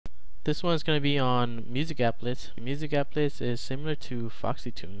This one's going to be on Music Applets. Music Applets is similar to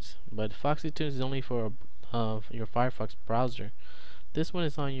Foxy Tunes, but Foxy Tunes is only for your Firefox browser. This one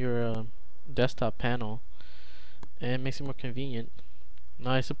is on your desktop panel, and it makes it more convenient.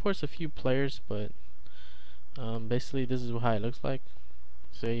 Now it supports a few players, but basically this is how it looks like.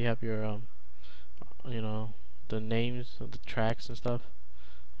 So you have your you know, the names of the tracks and stuff.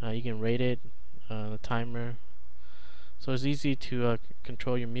 You can rate it, the timer. So it's easy to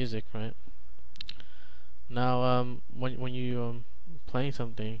control your music, right? Now, when you playing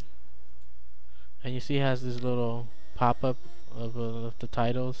something, and you see it has this little pop-up of the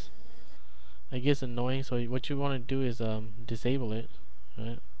titles, it gets annoying. So what you want to do is disable it,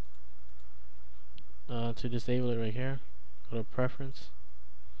 right? To disable it, right here, go to Preference,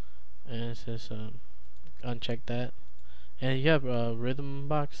 and it says uncheck that. And if you have a rhythm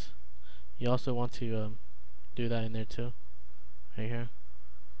box, you also want to do that in there too, right here.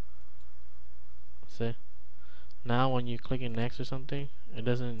 See, now when you click in next or something, it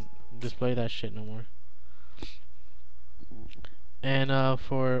doesn't display that shit no more. And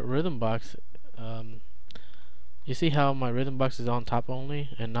for rhythm box, you see how my rhythm box is on top only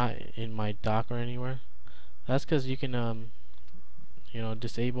and not in my dock or anywhere? That's because you can you know,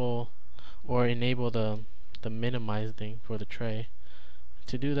 disable or enable the minimize thing for the tray.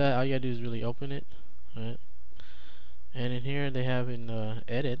 To do that, all you gotta do is really open it, right? And in here they have in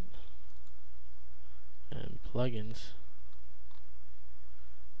edit and plugins,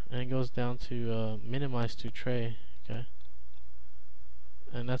 and it goes down to minimize to tray, okay?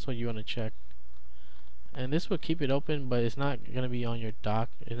 And that's what you want to check. And this will keep it open, but it's not gonna be on your dock.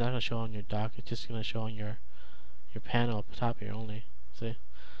 It's not gonna show on your dock. It's just gonna show on your panel up top here only. See?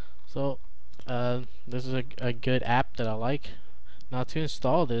 So this is a good app that I like. Now to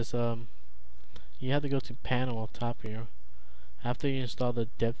install this, you have to go to panel up top here. After you install the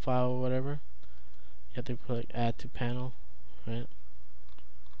deb file or whatever, you have to click add to panel, right?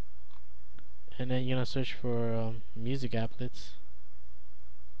 And then you're gonna search for music applets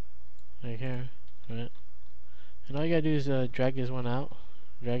right here, right? And all you gotta do is drag this one out,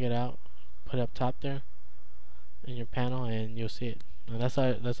 drag it out, put it up top there in your panel, and you'll see it. And that's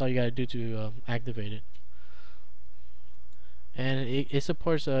all you gotta do to activate it. And it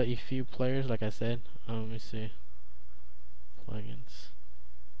supports a few players, like I said. Let me see. Plugins.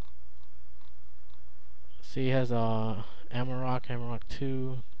 See, it has Amarok, Amarok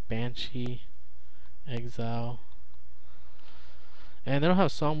 2, Banshee, Exile. And they don't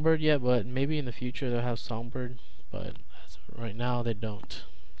have Songbird yet, but maybe in the future they'll have Songbird. But as of right now, they don't.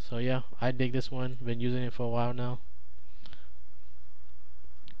 So yeah, I dig this one. Been using it for a while now.